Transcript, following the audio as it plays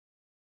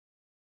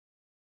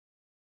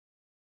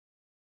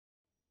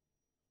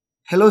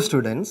Hello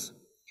students,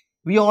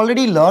 we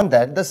already learned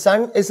that the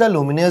sun is a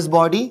luminous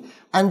body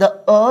and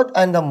the earth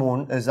and the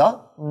moon is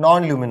a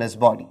non-luminous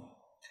body.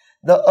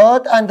 The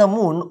earth and the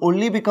moon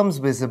only becomes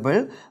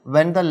visible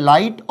when the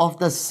light of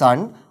the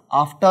sun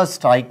after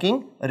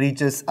striking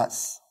reaches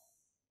us,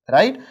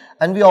 right?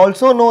 And we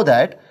also know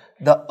that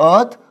the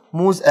earth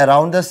moves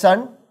around the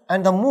sun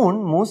and the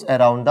moon moves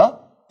around the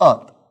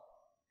earth.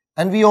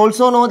 And we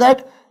also know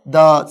that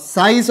the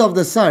size of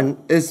the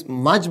sun is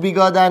much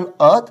bigger than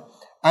earth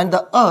and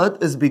the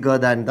earth is bigger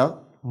than the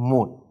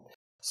moon.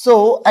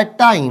 So at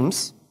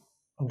times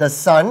the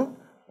sun,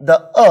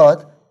 the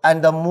earth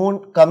and the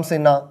moon comes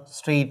in a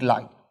straight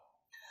line.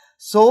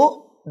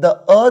 So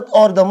the earth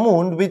or the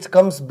moon which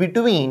comes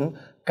between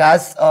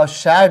casts a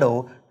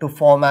shadow to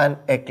form an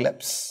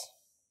eclipse.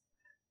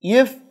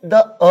 If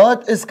the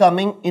earth is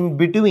coming in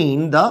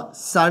between the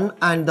sun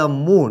and the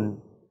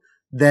moon,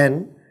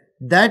 then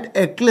that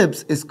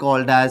eclipse is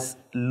called as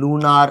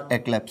lunar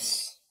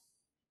eclipse.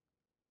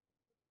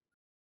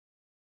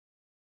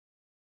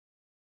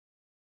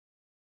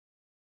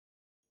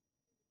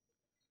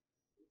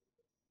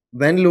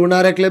 When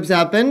lunar eclipse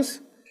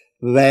happens?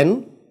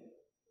 When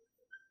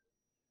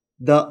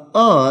the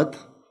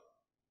earth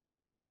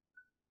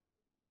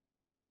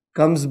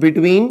comes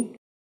between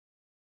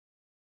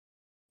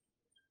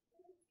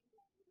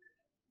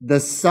the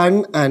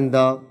sun and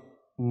the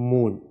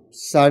moon.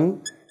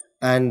 Sun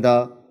and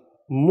the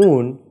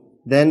moon,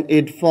 then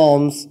it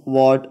forms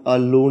what? A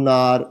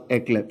lunar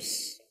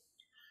eclipse.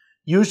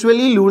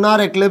 Usually lunar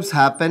eclipse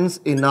happens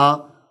in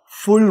a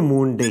full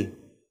moon day.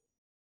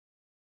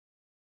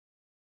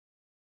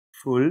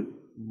 Full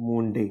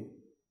moon day.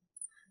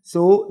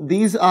 So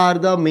these are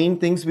the main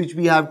things which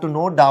we have to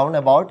note down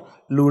about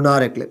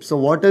lunar eclipse. So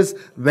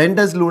when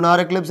does lunar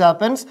eclipse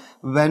happens?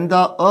 When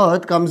the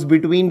earth comes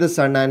between the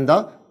sun and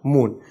the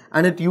moon,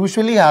 and it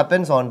usually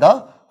happens on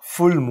the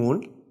full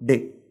moon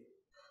day.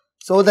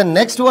 So the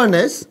next one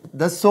is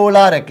the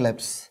solar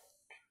eclipse.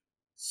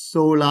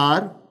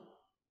 Solar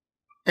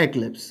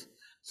eclipse.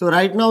 So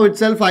right now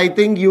itself I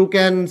think you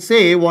can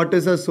say what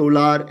is a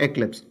solar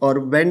eclipse or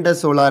when does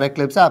solar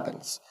eclipse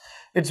happens.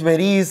 It's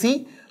very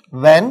easy.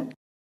 When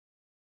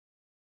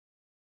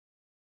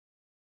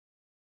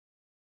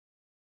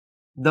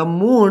the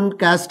moon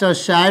casts a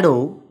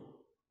shadow,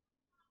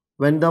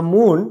 when the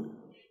moon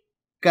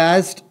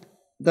casts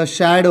the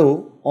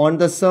shadow on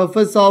the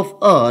surface of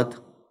earth,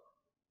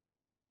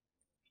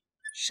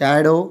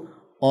 shadow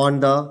on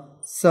the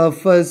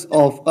surface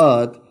of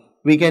earth,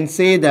 we can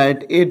say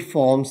that it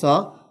forms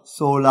a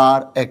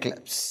solar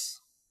eclipse.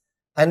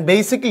 And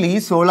basically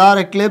solar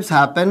eclipse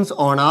happens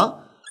on a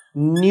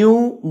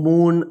new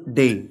moon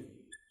day.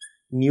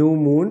 New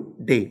moon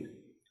day.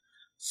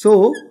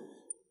 So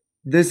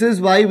this is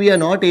why we are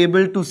not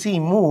able to see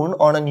moon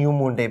on a new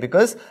moon day,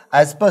 because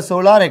as per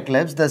solar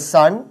eclipse the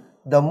sun,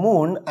 the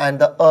moon and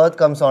the earth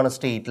comes on a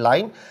straight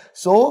line.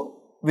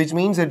 So which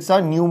means it's a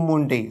new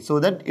moon day, so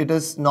that it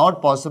is not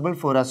possible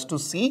for us to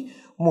see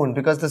moon,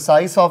 because the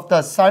size of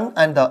the sun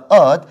and the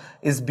earth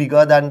is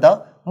bigger than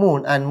the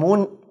moon, and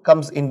moon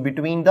comes in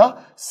between the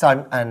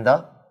sun and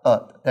the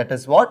earth. That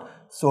is what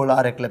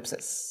solar eclipse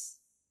is.